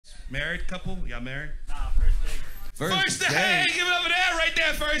Married couple? Y'all married? Nah, first date. First date. Hey, give it up for that right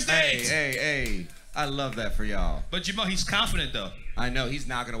there, first date. Hey. I love that for y'all. But Jamal, he's confident though. I know, he's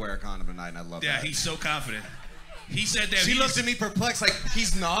not gonna wear a condom tonight, and I love that. Yeah, he's so confident. He said that. She looked at me perplexed, like,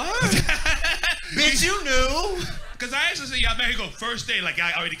 he's not? Bitch, you knew. Because I actually said, y'all married, go, first date, like,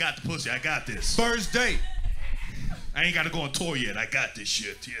 I already got the pussy, I got this. First date. I ain't got to go on tour yet, I got this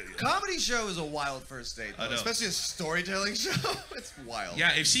shit. Yeah. Comedy show is a wild first date, though. Especially a storytelling show. It's wild.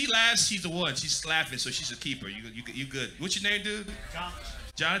 Yeah, if she laughs, she's the one. She's slapping, so she's a keeper. You good. What's your name, dude?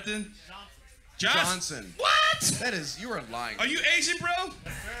 Jonathan? Johnson. What? That is, you are lying. Are you Asian, bro?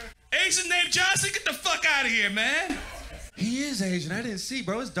 Asian named Johnson? Get the fuck out of here, man. He is Asian. I didn't see,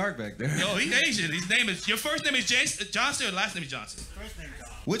 bro. It's dark back there. Yo, he's Asian. His name is, your first name is Johnson or last name is Johnson? First name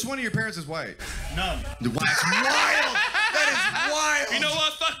Johnson. Which one of your parents is white? None. That's wild. That is wild. You know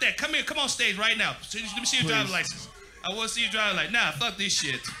what? Fuck that. Come here. Come on stage right now. Let me see your driver's license. I want to see your driver's license. Nah, fuck this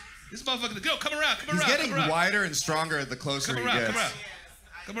shit. This motherfucker. Go, come around. Come around. He's getting wider and stronger the closer he gets.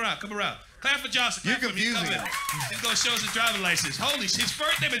 Come around. Clap for Johnson. You're confusing him. He's gonna show us his driver's license. Holy shit. His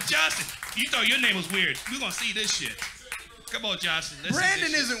first name is Johnson. You thought your name was weird. We're gonna see this shit. Come on, Johnson.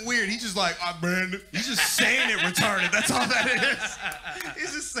 Brandon isn't weird. He's just like, I'm Brandon. He's just saying it retarded. That's all that is.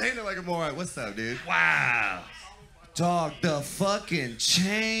 He's just saying it like a moron. What's up, dude? Wow. Dog, the fucking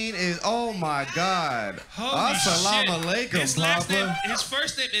chain is, oh my God. Holy Assalamu alaikum, Papa. His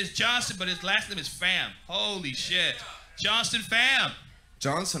first name is Johnson, but his last name is Pham. Holy shit. Johnson Pham.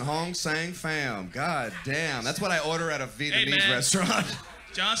 Johnson Hong Sang Pham. God damn. That's what I order at a Vietnamese restaurant.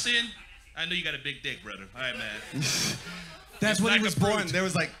 Johnson, I know you got a big dick, brother. All right, man. That's when he was born. There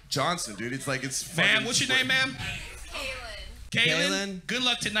was like Johnson, dude. It's like, it's fucking. Ma'am, what's your name, ma'am? Kaylin. Good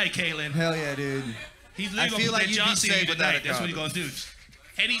luck tonight, Kaylin. Hell yeah, dude. He's leaving with like Johnson tonight. That's what he's gonna do.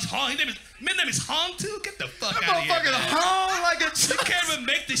 And he's Hong. His name is Hong too? Get the fuck out of here. Motherfucking Hong like a You can't even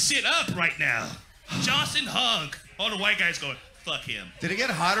make this shit up right now. Johnson Hong. All the white guys going, fuck him. Did it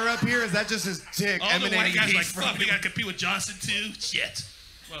get hotter up here? Is that just his dick All the white guys heat like, fuck, we gotta compete with Johnson too? Shit.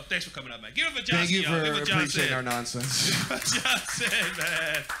 Well, thanks for coming up, man. Give it for Johnson. Thank you for appreciating our nonsense. Johnson,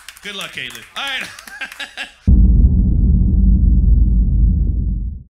 man. Good luck, Caitlin. All right.